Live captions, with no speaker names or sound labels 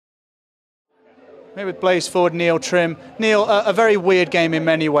Maybe with Blaze forward Neil Trimm. Neil, a very weird game in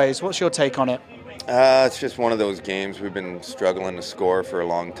many ways. What's your take on it? It's just one of those games we've been struggling to score for a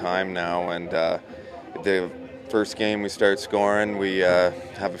long time now, and the first game we start scoring, we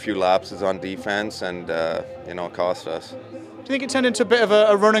have a few lapses on defense, and it cost us. Do you think it turned into a bit of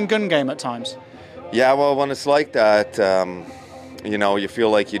a run and gun game at times? Yeah, well, when it's like that, you feel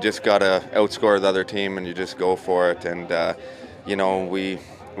like you just got to outscore the other team and you just go for it, and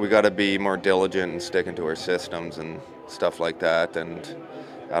we got to be more diligent and sticking to our systems and stuff like that, and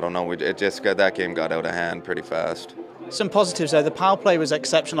I don't know, that game got out of hand pretty fast. Some positives there. The power play was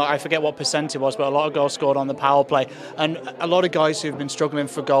exceptional. I forget what percent it was, but a lot of goals scored on the power play. And a lot of guys who've been struggling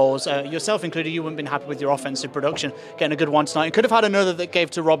for goals, yourself included, you wouldn't been happy with your offensive production, getting a good one tonight. You could have had another that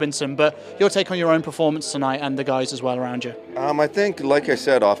gave to Robinson, but your take on your own performance tonight and the guys as well around you? I think, like I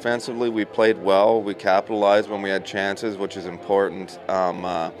said, offensively we played well. We capitalized when we had chances, which is important.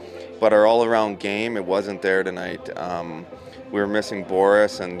 But our all-around game, it wasn't there tonight. We were missing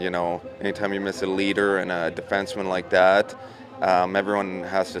Boris, and anytime you miss a leader and a defenseman like that, everyone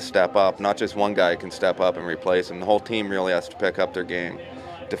has to step up. Not just one guy can step up and replace him. The whole team really has to pick up their game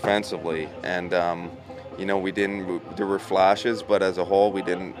defensively. And we didn't. There were flashes, but as a whole, we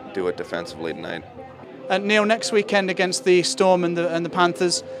didn't do it defensively tonight. Neil, next weekend against the Storm and the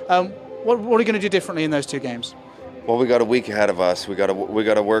Panthers, what are you going to do differently in those two games? Well, we got a week ahead of us. We got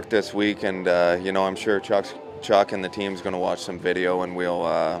to work this week, and I'm sure Chuck and the team's going to watch some video, and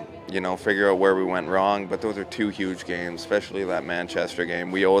we'll figure out where we went wrong. But those are two huge games, especially that Manchester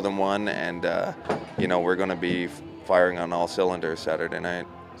game. We owe them one, and we're going to be firing on all cylinders Saturday night.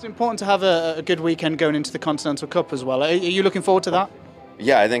 It's important to have a good weekend going into the Continental Cup as well. Are you looking forward to that?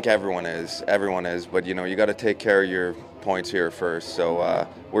 Yeah, I think everyone is. But you got to take care of your points here first. So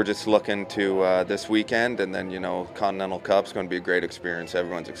we're just looking to this weekend, and then Continental Cup's going to be a great experience.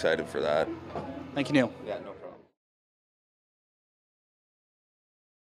 Everyone's excited for that. Thank you, Neil. Yeah, no problem.